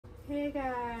Hey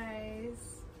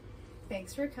guys,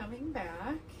 thanks for coming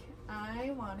back.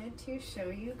 I wanted to show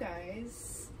you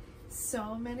guys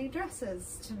so many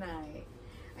dresses tonight.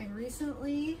 I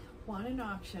recently won an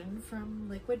auction from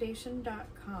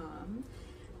liquidation.com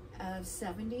of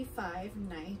 75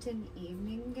 night and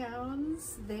evening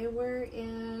gowns. They were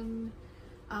in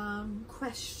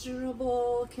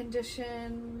questionable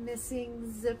condition,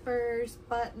 missing zippers,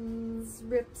 buttons,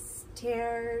 rips,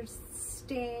 tears,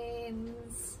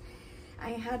 stains.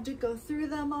 I had to go through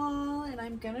them all, and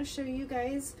I'm gonna show you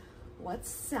guys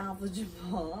what's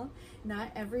salvageable.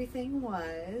 Not everything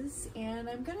was, and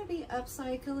I'm gonna be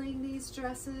upcycling these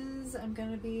dresses. I'm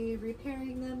gonna be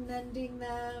repairing them, mending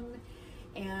them,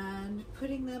 and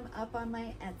putting them up on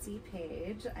my Etsy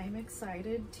page. I'm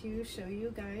excited to show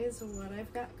you guys what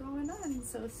I've got going on,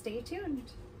 so stay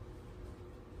tuned.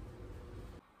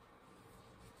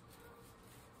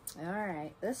 All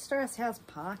right, this dress has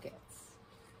pockets.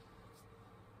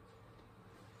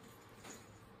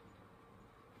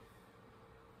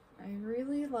 I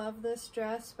really love this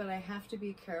dress, but I have to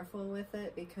be careful with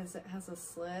it because it has a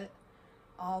slit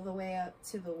all the way up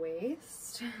to the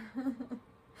waist.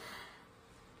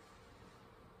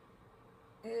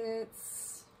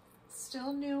 It's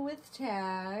still new with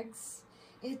tags.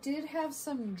 It did have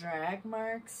some drag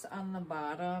marks on the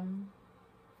bottom.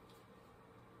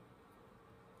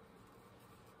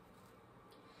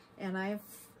 And I've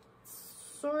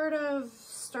sort of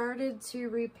started to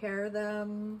repair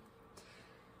them.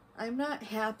 I'm not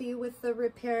happy with the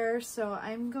repair, so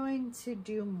I'm going to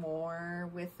do more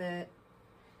with it.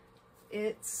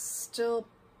 It's still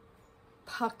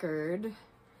puckered.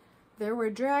 There were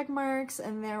drag marks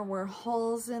and there were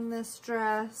holes in this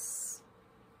dress.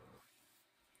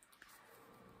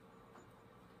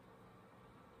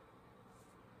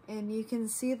 And you can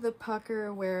see the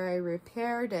pucker where I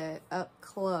repaired it up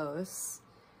close.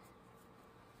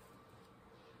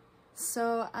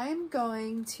 So I'm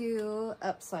going to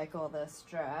upcycle this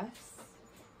dress.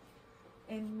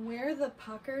 And where the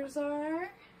puckers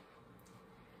are,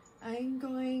 I'm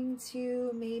going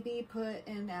to maybe put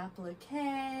an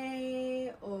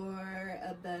applique or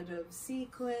a bed of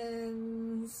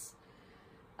sequins,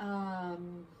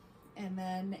 and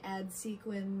then add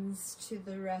sequins to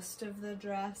the rest of the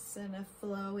dress in a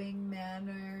flowing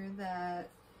manner that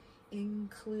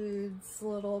includes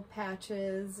little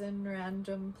patches in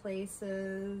random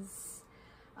places.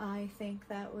 I think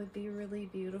that would be really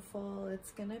beautiful.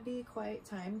 It's gonna be quite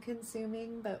time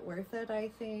consuming, but worth it, I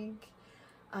think.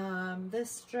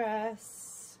 This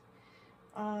dress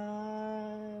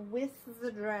with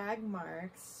the drag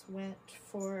marks went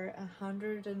for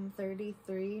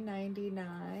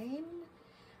 $133.99,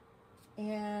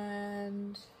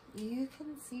 and you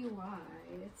can see why.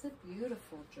 It's a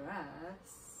beautiful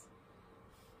dress,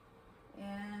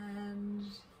 and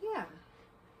yeah,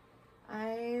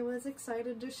 I was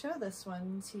excited to show this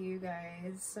one to you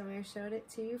guys, so I showed it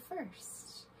to you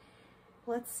first.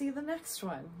 Let's see the next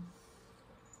one.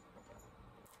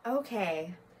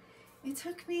 Okay, it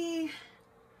took me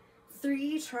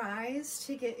 3 tries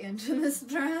to get into this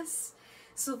dress.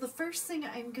 So the first thing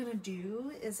I'm gonna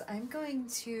do is I'm going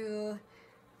to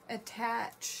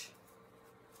attach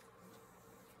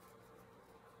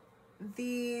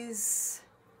these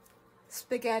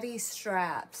spaghetti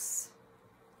straps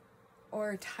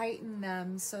or tighten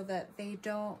them so that they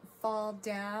don't fall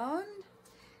down.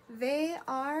 They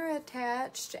are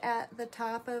attached at the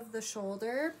top of the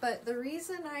shoulder, but the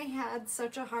reason I had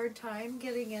such a hard time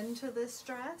getting into this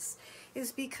dress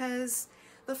is because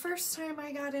the first time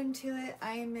I got into it,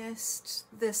 I missed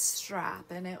this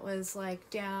strap, and it was like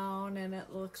down, and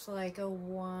it looked like a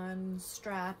one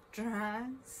strap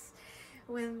dress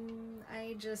when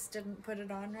I just didn't put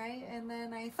it on right, and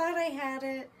then I thought I had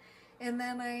it, and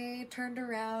then I turned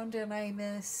around and I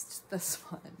missed this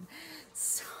one.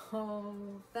 So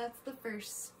that's the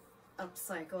first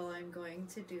upcycle I'm going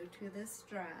to do to this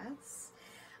dress.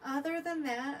 Other than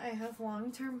that, I have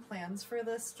long-term plans for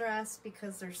this dress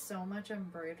because there's so much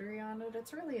embroidery on it.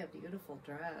 It's really a beautiful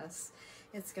dress.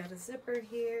 It's got a zipper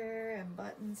here and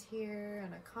buttons here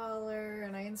and a collar,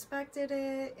 and I inspected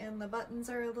it and the buttons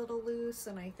are a little loose,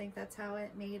 and I think that's how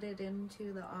it made it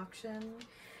into the auction.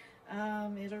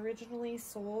 It originally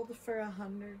sold for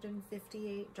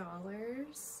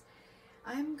 $158.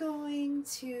 I'm going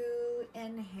to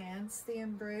enhance the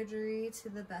embroidery to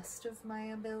the best of my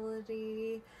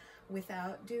ability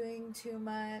without doing too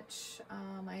much.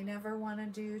 I never want to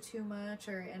do too much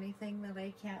or anything that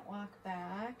I can't walk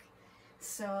back.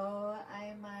 So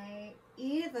I might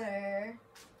either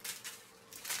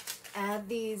add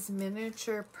these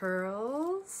miniature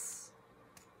pearls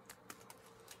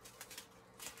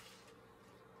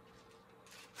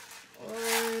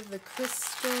the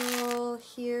crystal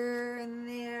here and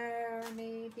there,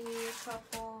 maybe a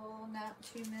couple, not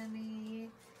too many.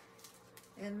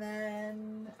 And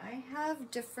then I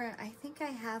have different, I think I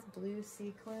have blue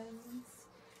sequins.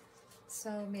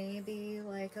 So maybe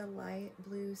like a light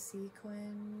blue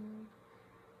sequin,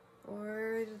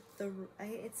 or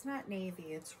it's not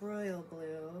navy, it's royal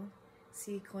blue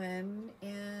sequin.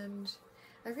 And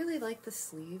I really like the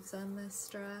sleeves on this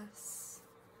dress.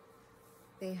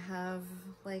 They have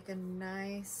like a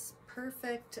nice,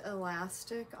 perfect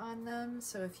elastic on them.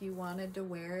 So if you wanted to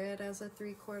wear it as a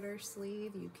 3/4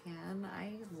 sleeve, you can.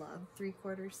 I love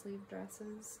 3/4 sleeve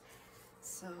dresses.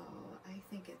 So I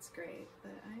think it's great,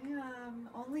 but I am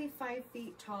only 5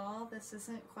 feet tall. This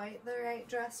isn't quite the right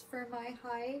dress for my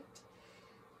height.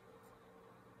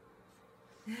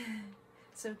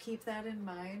 So keep that in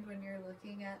mind when you're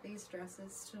looking at these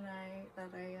dresses tonight,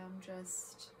 that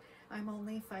I'm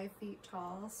only 5 feet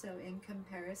tall. So in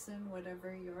comparison,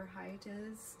 whatever your height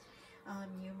is,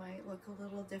 you might look a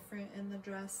little different in the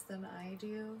dress than I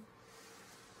do.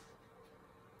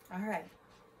 All right,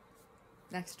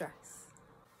 next dress.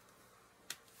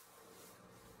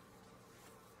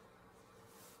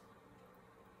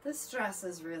 This dress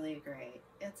is really great.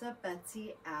 It's a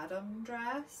Betsy Adam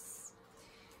dress.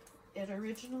 It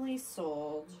originally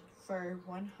sold for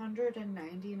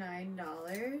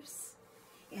 $199,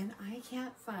 and I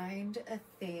can't find a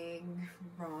thing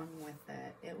wrong with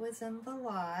it. It was in the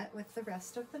lot with the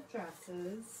rest of the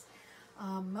dresses.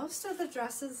 Most of the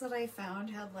dresses that I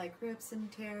found had like rips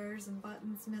and tears and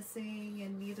buttons missing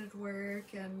and needed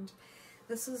work, and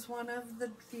this is one of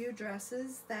the few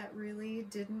dresses that really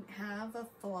didn't have a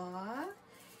flaw.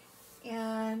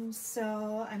 And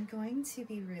so I'm going to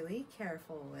be really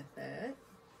careful with it,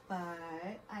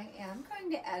 but I am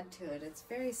going to add to it. It's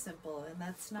very simple, and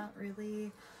that's not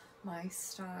really my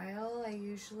style. I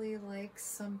usually like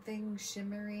something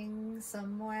shimmering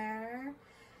somewhere.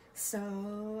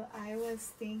 So I was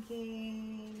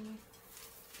thinking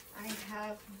I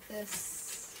have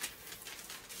this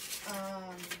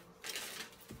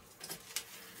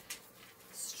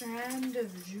strand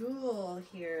of jewel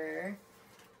here,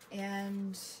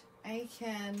 and I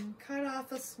can cut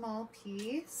off a small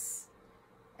piece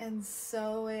and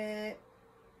sew it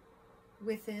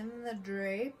within the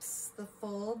drapes, the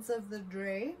folds of the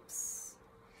drapes.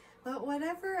 But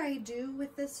whatever I do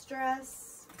with this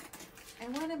dress, I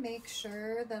want to make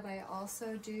sure that I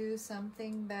also do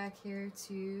something back here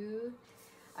too.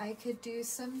 I could do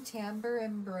some tambour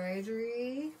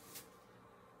embroidery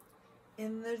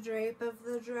in the drape of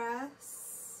the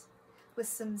dress with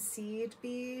some seed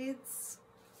beads,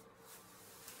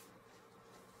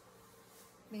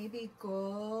 maybe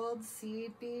gold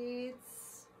seed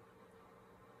beads.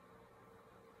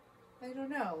 I don't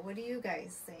know, what do you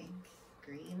guys think?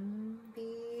 Green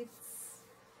beads?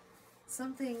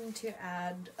 Something to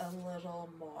add a little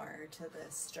more to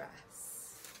this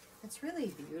dress. It's really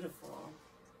beautiful.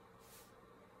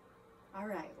 All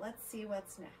right, let's see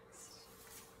what's next.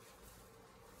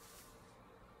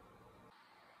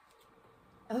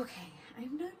 Okay,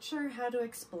 I'm not sure how to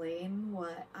explain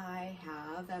what I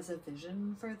have as a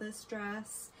vision for this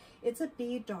dress. It's a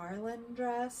Bee Darlin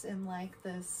dress in like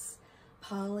this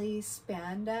poly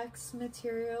spandex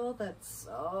material that's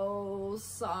so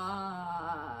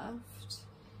soft.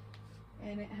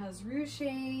 And it has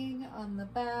ruching on the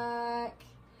back.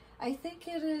 I think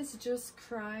it is just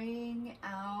crying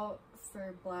out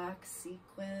for black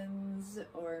sequins,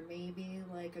 or maybe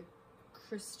like a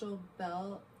crystal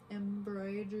belt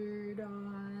embroidered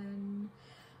on.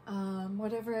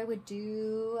 Whatever I would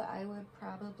do, I would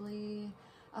probably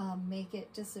make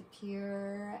it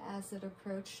disappear as it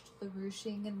approached the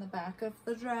ruching in the back of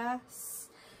the dress.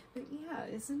 But yeah,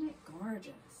 isn't it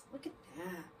gorgeous? Look at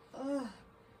that. Ugh.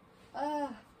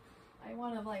 Ugh. I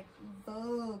want to like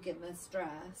vogue in this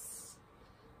dress.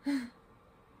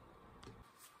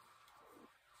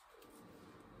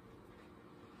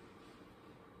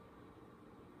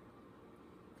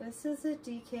 This is a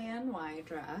DKNY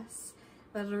dress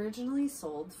that originally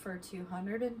sold for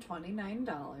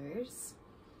 $229.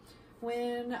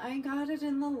 When I got it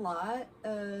in the lot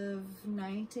of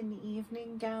night and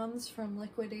evening gowns from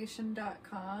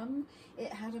liquidation.com,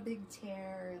 it had a big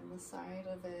tear in the side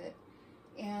of it,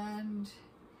 and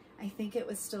I think it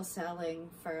was still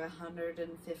selling for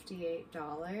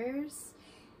 $158.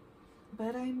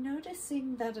 But I'm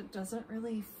noticing that it doesn't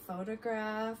really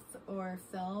photograph or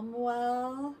film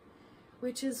well,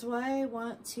 which is why I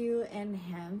want to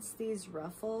enhance these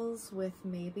ruffles with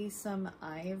maybe some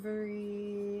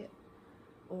ivory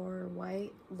or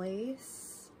white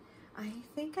lace. I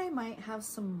think I might have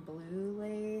some blue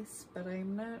lace, but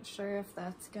I'm not sure if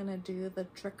that's gonna do the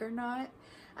trick or not.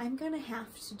 I'm gonna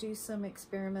have to do some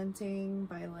experimenting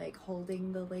by like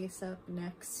holding the lace up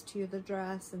next to the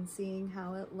dress and seeing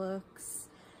how it looks.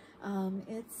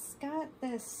 It's got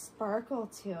this sparkle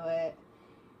to it.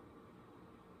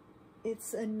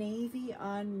 It's a navy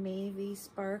on navy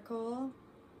sparkle.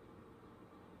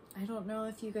 I don't know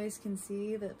if you guys can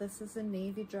see that this is a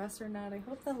navy dress or not. I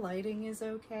hope the lighting is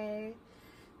okay,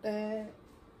 but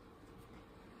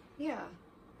yeah,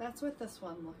 that's what this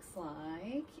one looks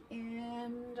like,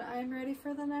 and I'm ready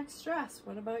for the next dress.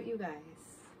 What about you guys?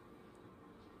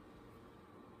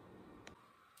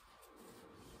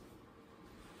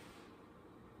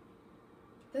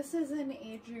 This is an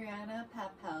Adriana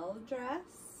Papel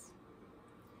dress.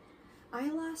 I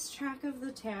lost track of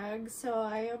the tag, so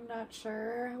I am not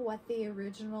sure what the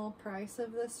original price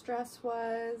of this dress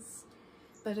was,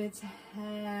 but it's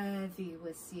heavy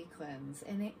with sequins,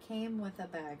 and it came with a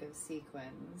bag of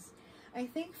sequins. I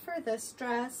think for this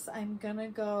dress, I'm gonna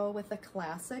go with a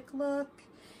classic look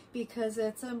because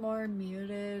it's a more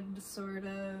muted sort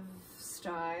of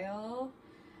style.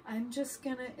 I'm just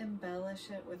gonna embellish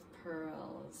it with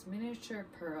pearls, miniature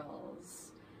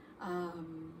pearls.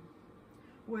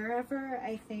 Wherever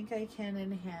I think I can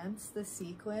enhance the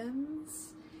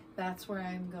sequins, that's where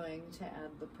I'm going to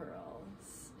add the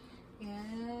pearls.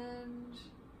 And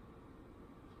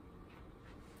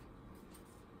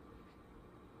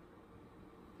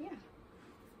yeah,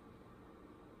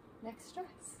 next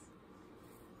dress.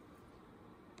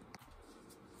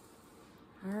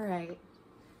 All right,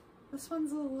 this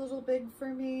one's a little big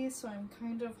for me, so I'm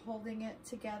kind of holding it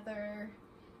together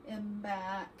in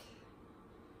back.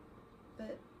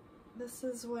 But this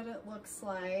is what it looks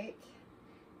like.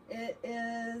 It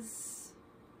is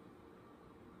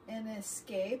an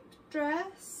escape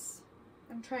dress.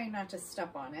 I'm trying not to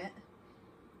step on it.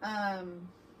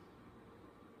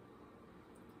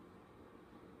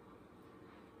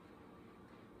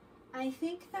 I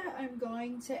think that I'm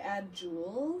going to add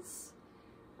jewels.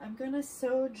 I'm going to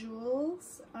sew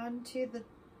jewels onto the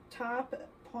top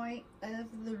point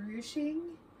of the ruching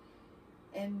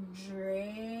and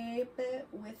drape it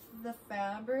with the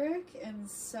fabric and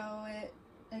sew it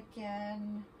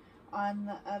again on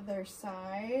the other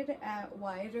side at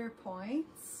wider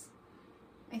points.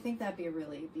 I think that'd be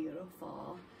really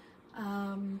beautiful.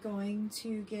 I'm going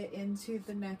to get into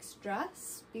the next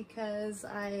dress because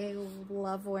I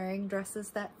love wearing dresses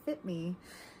that fit me.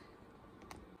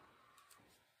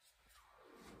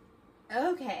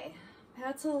 Okay,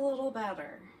 that's a little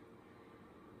better.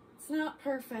 It's not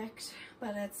perfect,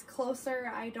 but it's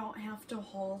closer. I don't have to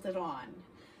hold it on.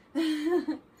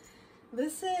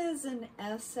 This is an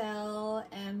SLNY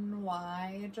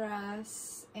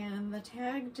dress, and the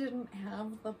tag didn't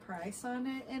have the price on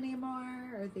it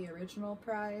anymore, or the original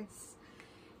price.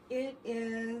 It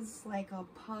is like a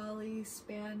poly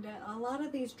spandex. A lot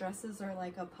of these dresses are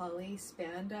like a poly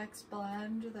spandex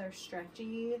blend. They're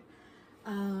stretchy.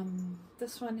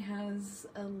 This one has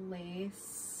a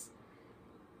lace,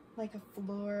 like a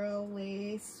floral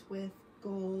lace with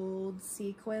gold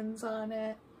sequins on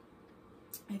it.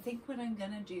 I think what I'm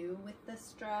gonna do with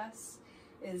this dress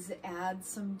is add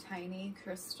some tiny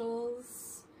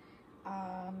crystals,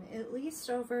 at least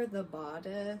over the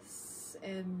bodice,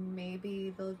 and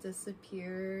maybe they'll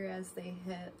disappear as they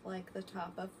hit like the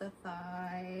top of the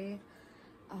thigh,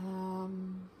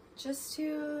 just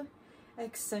to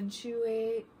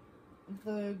accentuate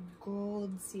the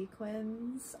gold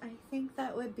sequins. I think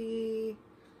that would be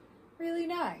really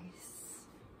nice.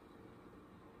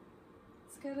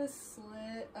 It's got a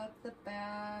slit up the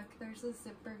back. There's a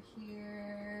zipper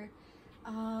here.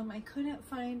 I couldn't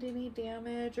find any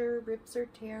damage or rips or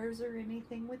tears or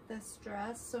anything with this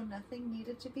dress, so nothing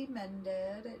needed to be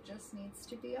mended. It just needs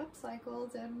to be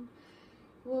upcycled and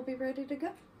we'll be ready to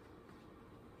go.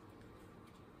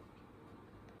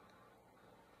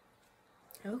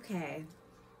 Okay.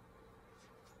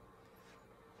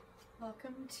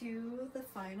 Welcome to the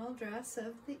final dress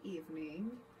of the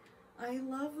evening. I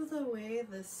love the way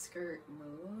this skirt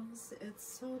moves. It's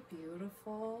so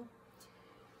beautiful.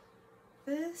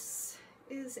 This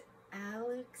is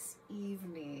Alex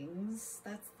Evenings.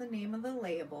 That's the name of the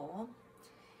label.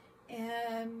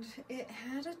 And it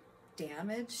had a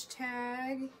damage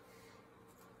tag,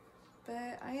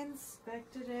 but I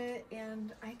inspected it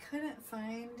and I couldn't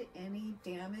find any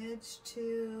damage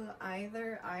to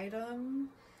either item.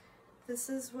 This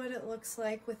is what it looks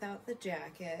like without the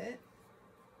jacket.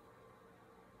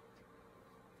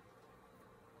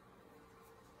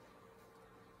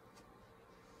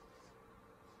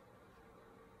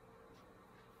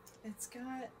 It's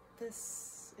got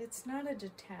this, it's not a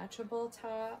detachable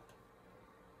top,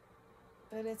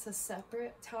 but it's a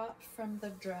separate top from the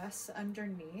dress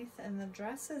underneath, and the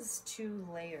dress is 2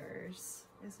 layers.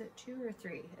 Is it 2 or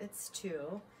 3? It's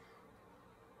 2.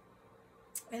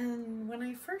 And when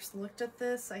I first looked at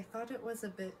this, I thought it was a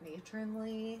bit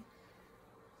matronly,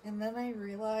 and then I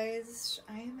realized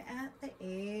I'm at the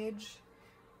age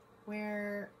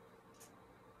where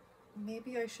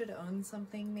maybe I should own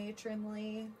something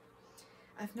matronly.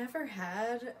 I've never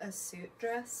had a suit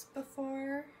dress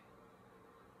before,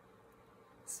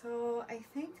 so I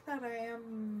think that I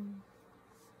am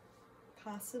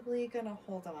possibly gonna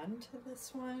hold on to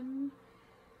this one.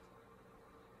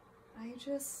 I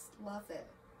just love it.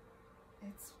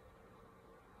 It's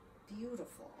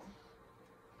beautiful.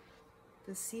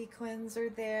 The sequins are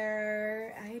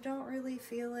there. I don't really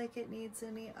feel like it needs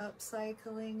any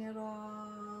upcycling at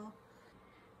all.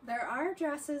 There are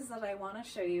dresses that I want to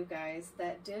show you guys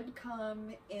that did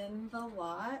come in the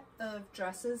lot of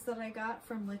dresses that I got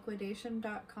from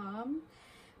liquidation.com.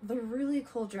 They're really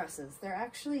cool dresses. They're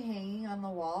actually hanging on the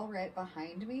wall right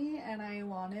behind me, and I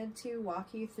wanted to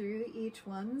walk you through each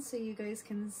one so you guys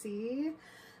can see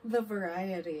the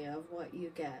variety of what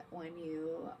you get when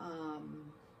you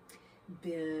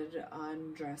bid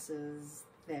on dresses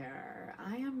there.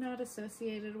 I am not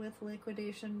associated with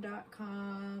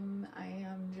liquidation.com. I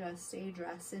am just a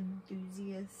dress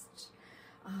enthusiast,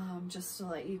 just to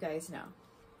let you guys know.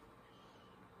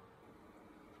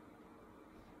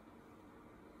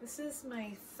 This is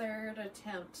my 3rd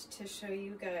attempt to show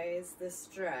you guys this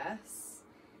dress.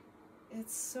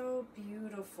 It's so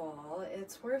beautiful.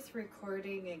 It's worth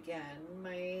recording again.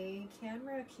 My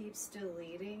camera keeps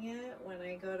deleting it when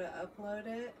I go to upload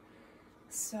it.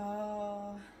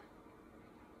 So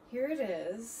here it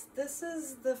is. This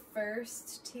is the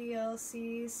first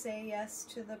TLC Say Yes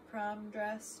to the Prom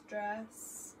dress.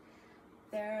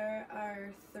 There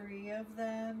are 3 of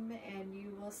them, and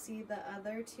you will see the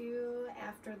other 2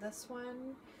 after this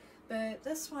one. But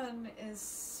this one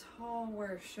is so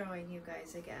worth showing you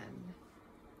guys again.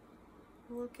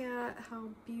 Look at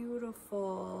how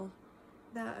beautiful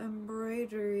that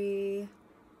embroidery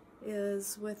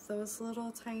is with those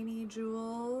little tiny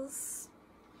jewels.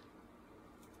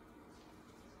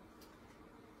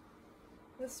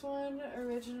 This one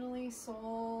originally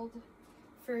sold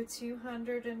for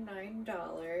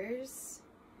 $209,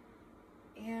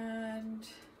 and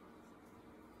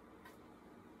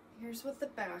here's what the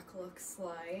back looks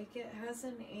like. It has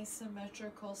an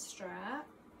asymmetrical strap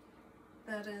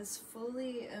that is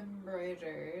fully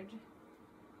embroidered.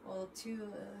 Well,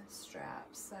 2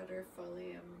 straps that are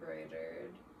fully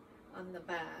embroidered on the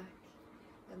back,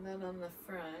 and then on the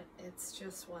front it's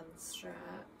just 1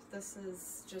 strap. This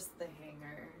is just the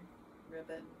hanger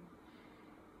ribbon.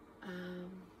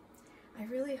 I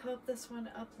really hope this one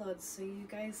uploads so you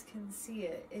guys can see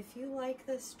it. If you like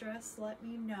this dress, let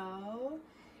me know,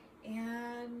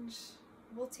 and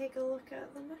we'll take a look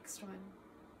at the next one.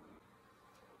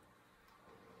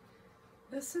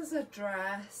 This is a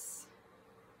dress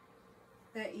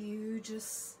that you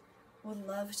just would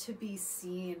love to be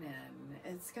seen in.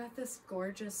 It's got this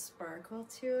gorgeous sparkle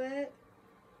to it,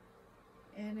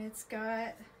 and it's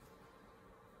got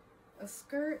a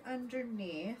skirt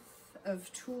underneath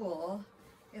of tulle,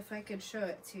 if I could show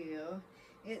it to you.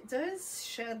 It does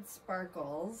shed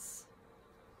sparkles.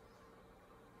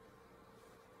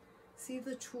 See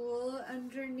the tulle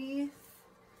underneath?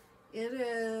 It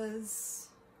is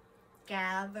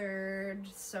gathered,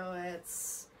 so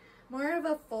it's more of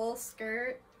a full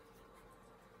skirt.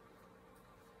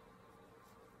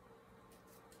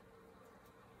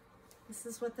 This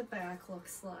is what the back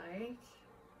looks like.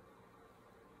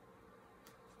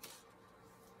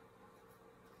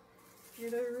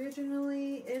 It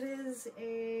is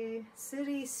a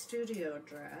City Studio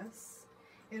dress.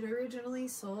 It originally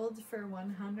sold for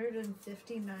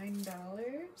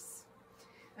 $159.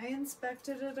 I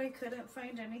inspected it, I couldn't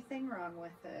find anything wrong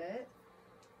with it.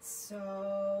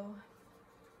 So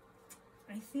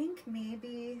I think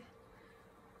maybe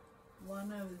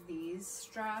one of these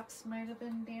straps might have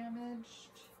been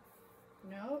damaged.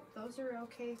 Nope, those are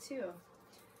okay too.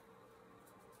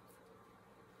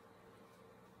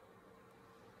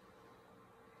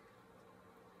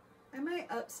 I might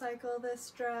upcycle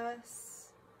this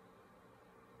dress.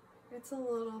 It's a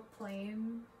little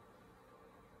plain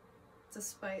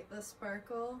despite the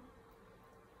sparkle.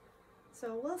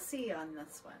 So we'll see on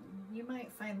this one. You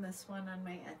might find this one on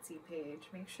my Etsy page.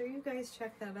 Make sure you guys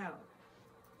check that out.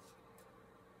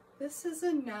 This is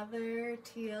another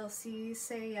TLC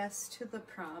Say Yes to the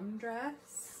Prom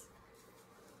dress.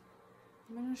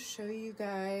 I'm going to show you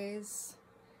guys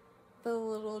the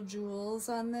little jewels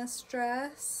on this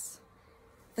dress.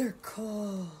 They're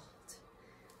cold.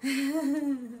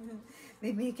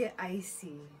 They make it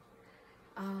icy.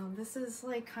 This is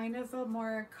like kind of a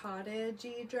more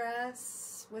cottagey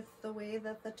dress with the way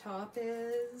that the top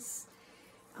is.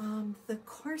 The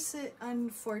corset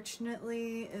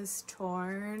unfortunately is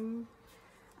torn.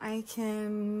 I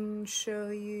can show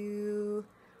you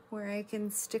where I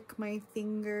can stick my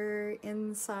finger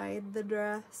inside the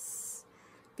dress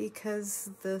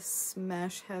because this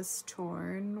mesh has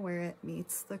torn where it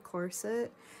meets the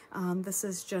corset. This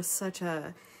is just such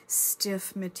a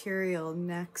stiff material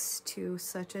next to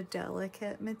such a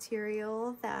delicate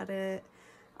material that it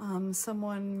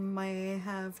someone might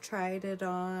have tried it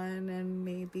on and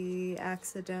maybe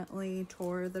accidentally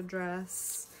tore the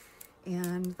dress,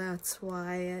 and that's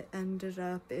why it ended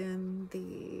up in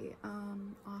the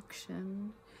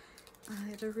auction.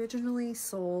 It originally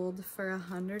sold for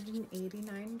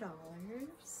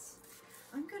 $189.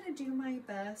 I'm gonna do my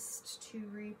best to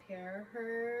repair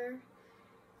her.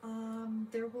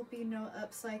 There will be no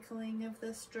upcycling of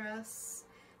this dress,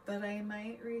 but I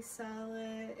might resell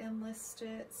it and list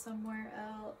it somewhere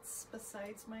else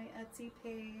besides my Etsy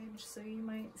page, so you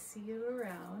might see it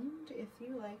around. If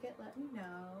you like it, let me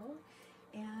know.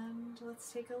 And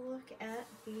let's take a look at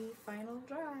the final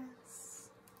dress.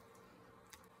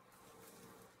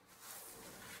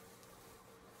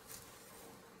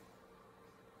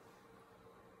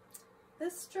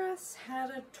 This dress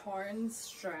had a torn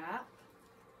strap,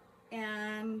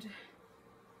 and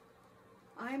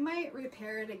I might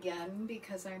repair it again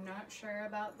because I'm not sure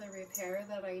about the repair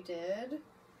that I did.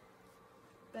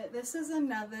 But this is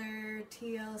another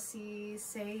TLC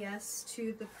Say Yes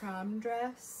to the Prom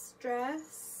dress,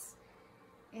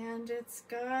 and it's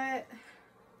got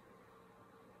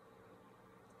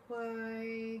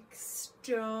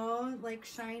like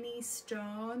shiny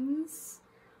stones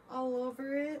all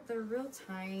over it. They're real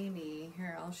tiny.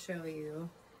 Here, I'll show you.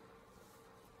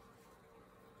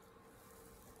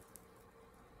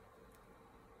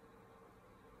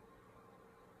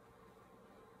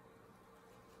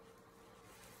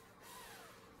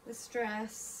 This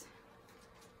dress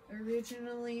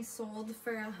originally sold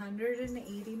for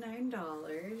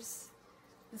 $189.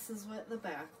 This is what the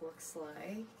back looks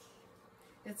like.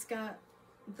 It's got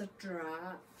the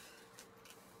drop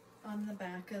on the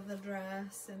back of the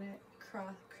dress, and it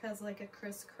has like a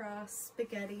crisscross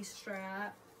spaghetti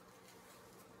strap.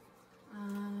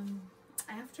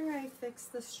 After I fix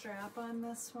the strap on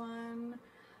this one,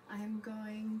 I'm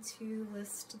going to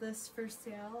list this for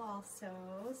sale also,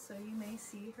 so you may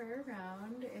see her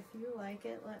around. If you like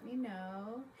it, let me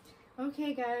know.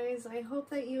 Okay guys, I hope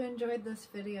that you enjoyed this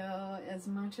video as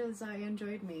much as I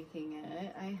enjoyed making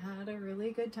it. I had a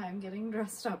really good time getting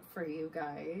dressed up for you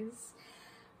guys.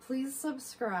 Please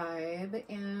subscribe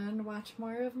and watch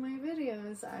more of my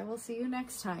videos. I will see you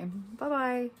next time.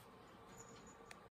 Bye-bye.